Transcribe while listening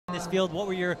this field. What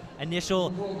were your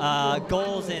initial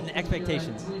goals and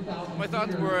expectations? My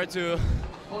thoughts were to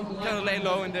kind of lay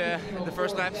low in the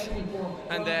first laps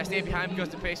and stay behind because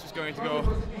the pace was going to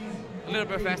go a little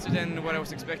bit faster than what I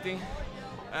was expecting.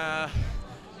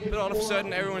 But all of a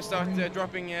sudden, everyone started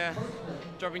dropping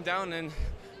down and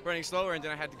running slower, and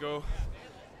then I had to go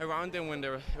around them when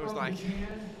it was like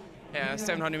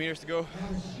 700 meters to go.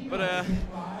 But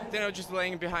then I was just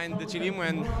laying behind the Celimo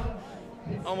and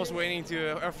almost waiting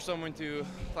for someone to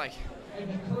like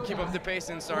keep up the pace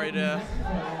and start to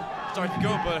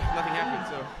go, but nothing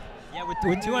happened. So. Yeah,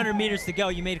 with 200 meters to go,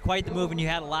 you made quite the move, and you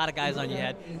had a lot of guys on your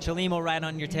head. Celimo right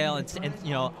on your tail, and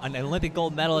you know, an Olympic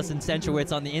gold medalist in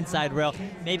Centrowitz on the inside rail.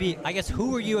 Maybe, I guess,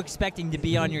 who were you expecting to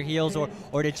be on your heels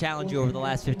or to challenge you over the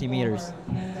last 50 meters?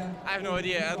 I have no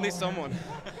idea. At least someone.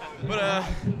 But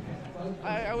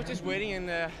I was just waiting in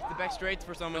the back straight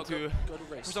for someone to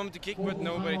kick, but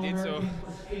nobody did. So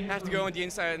I have to go on the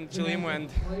inside and Celimo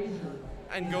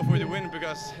and go for the win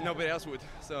because nobody else would.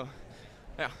 So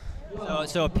yeah.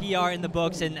 So a PR in the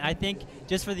books, and I think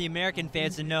just for the American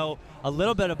fans to know a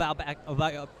little bit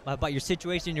about your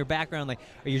situation, your background. Like,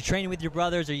 are you training with your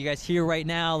brothers? Are you guys here right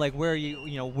now? Like, where are you?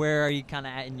 You know, where are you kind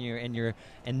of at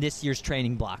in this year's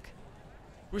training block?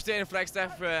 We're staying in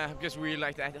Flagstaff because we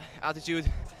like that altitude,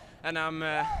 and I'm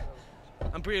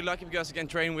pretty lucky because I can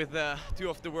train with two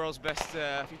of the world's best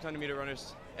 1500-meter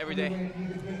runners every day.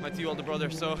 My two older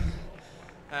brothers. So.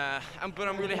 But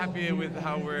I'm really happy with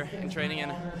how we're in training,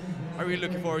 and I'm really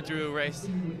looking forward to a race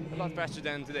a lot faster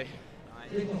than today.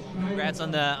 Congrats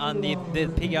on the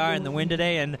PR and the win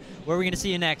today. And where are we going to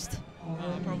see you next?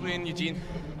 Probably in Eugene.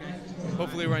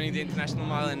 Hopefully running the international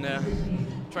mile and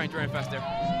trying to run fast there.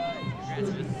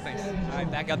 Congrats. Thanks. All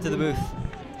right, back up to the booth.